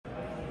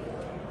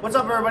What's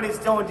up, everybody? It's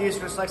Dylan Dees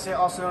from Dyslexia,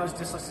 also known as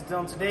Dyslexic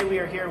Dylan. Today we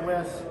are here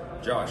with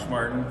Josh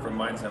Martin from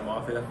Mindset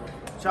Mafia.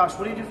 Josh.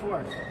 What do you do for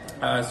work?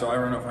 So I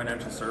run a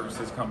financial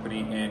services company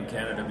in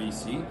Canada,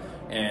 BC,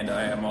 and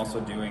I am also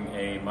doing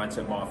a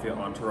Mindset Mafia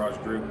entourage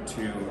group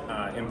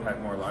to impact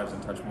more lives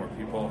and touch more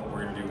people.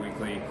 We're going to do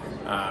weekly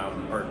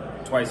or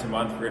twice a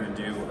month. We're going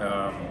to do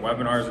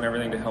webinars and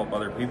everything to help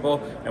other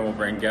people, and we'll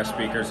bring guest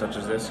speakers such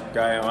as this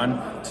guy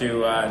on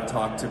to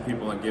talk to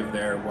people and give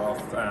their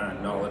wealth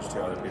and knowledge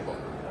to other people.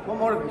 What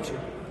motivates you?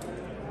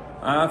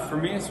 For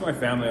me, it's my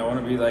family. I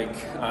want to be like,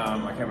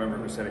 I can't remember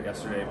who said it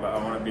yesterday, but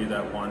I want to be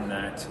that one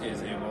that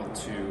is able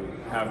to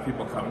have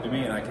people come to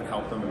me and I can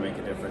help them and make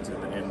a difference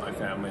in my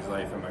family's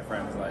life and my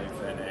friend's life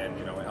and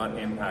you know,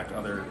 impact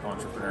other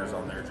entrepreneurs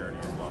on their journey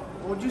as well.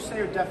 What would you say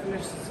your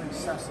definition of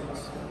success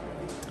is?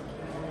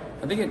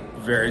 I think it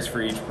varies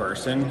for each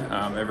person.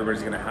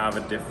 Everybody's going to have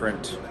a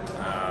different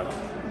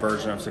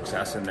version of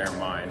success in their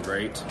mind,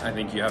 right? I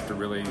think you have to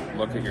really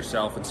look at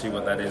yourself and see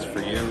what that is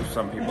for you.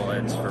 Some people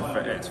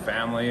it's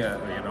family,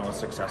 a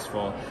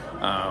successful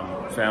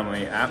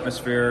family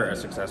atmosphere, a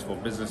successful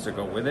business to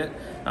go with it.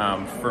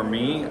 For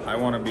me, I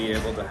want to be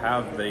able to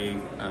have the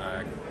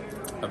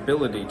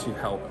ability to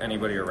help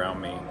anybody around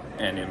me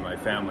and in my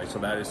family. So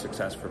that is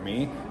success for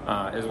me,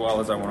 as well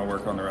as I want to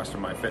work on the rest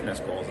of my fitness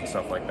goals and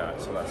stuff like that.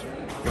 So that's for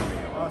me.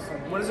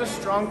 Awesome. What is a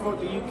strong quote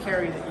that you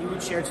carry that you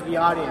would share to the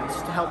audience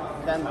to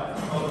help them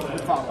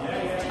follow?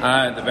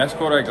 The best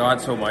quote I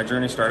got, so my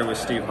journey started with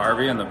Steve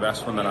Harvey, and the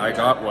best one that I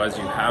got was,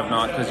 "You have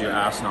not because you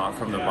ask not,"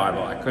 from the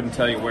Bible. I couldn't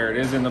tell you where it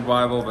is in the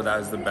Bible, but that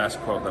is the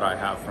best quote that I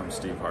have from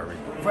Steve Harvey.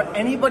 For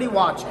anybody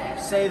watching,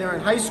 say they're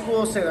in high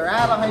school, say they're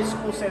out of high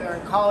school, say they're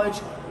in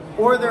college,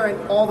 or they're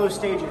in all those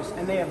stages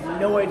and they have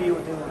no idea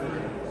what they want to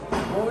do,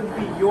 what would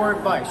be your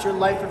advice, your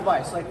life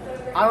advice? Like,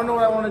 I don't know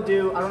what I want to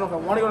do. I don't know if I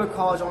want to go to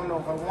college. I don't know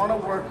if I want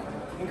to work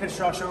in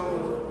construction,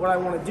 what I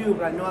want to do,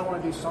 but I know I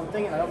want to do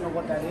something and I don't know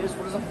what that is.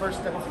 What is the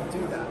first step to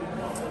do that?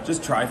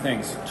 Just try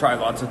things. Try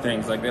lots of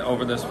things. Like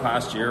over this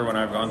past year when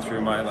I've gone through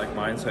my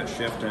mindset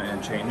shift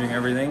and changing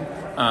everything,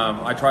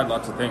 I tried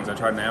lots of things. I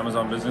tried an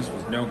Amazon business,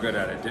 was no good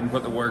at it. Didn't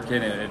put the work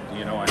in it.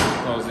 I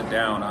closed it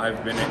down.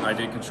 I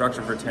did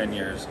construction for 10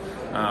 years.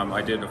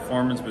 I did a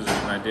foreman's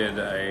position. I did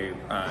a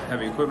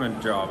heavy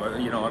equipment job.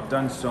 I've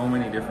done so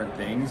many different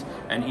things,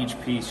 and each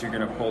piece you're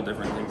going to pull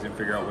different things and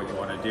figure out what you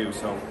want to do.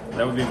 So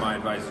that would be my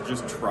advice.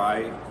 Just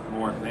try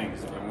more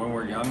things. And when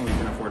we're young, we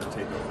can afford to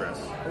take those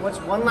risks. And what's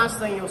one last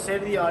thing you'll say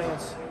to the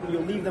audience that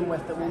you'll leave them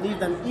with that will leave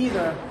them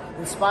either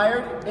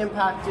inspired,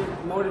 impacted,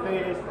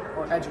 motivated,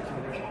 or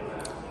educated?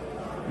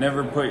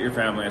 Never put your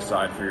family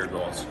aside for your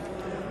goals.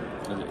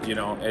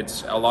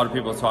 It's a lot of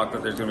people talk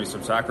that there's going to be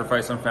some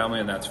sacrifice on family,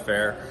 and that's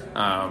fair.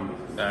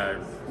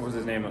 What was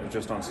his name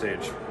just on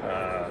stage?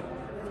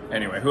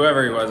 Anyway,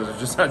 whoever he was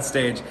just on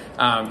stage,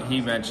 he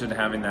mentioned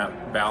having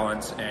that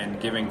balance and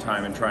giving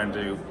time and trying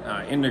to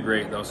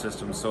integrate those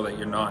systems so that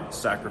you're not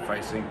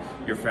sacrificing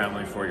your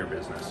family for your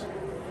business.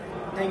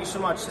 Thank you so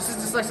much. This is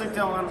Dyslexic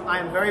Dylan. I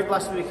am very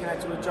blessed to be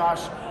connected with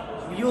Josh.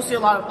 You'll see a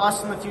lot of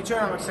us in the future,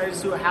 and I'm excited to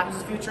see what happens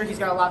in the future. He's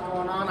got a lot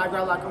going on. I've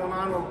got a lot going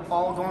on. We're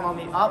all going on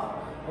the up.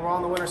 We're all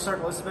in the winner's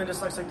circle. This has been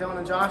Dyslexic Dylan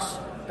and Josh.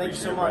 Thank you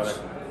so much. Brother.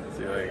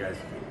 See you later, guys.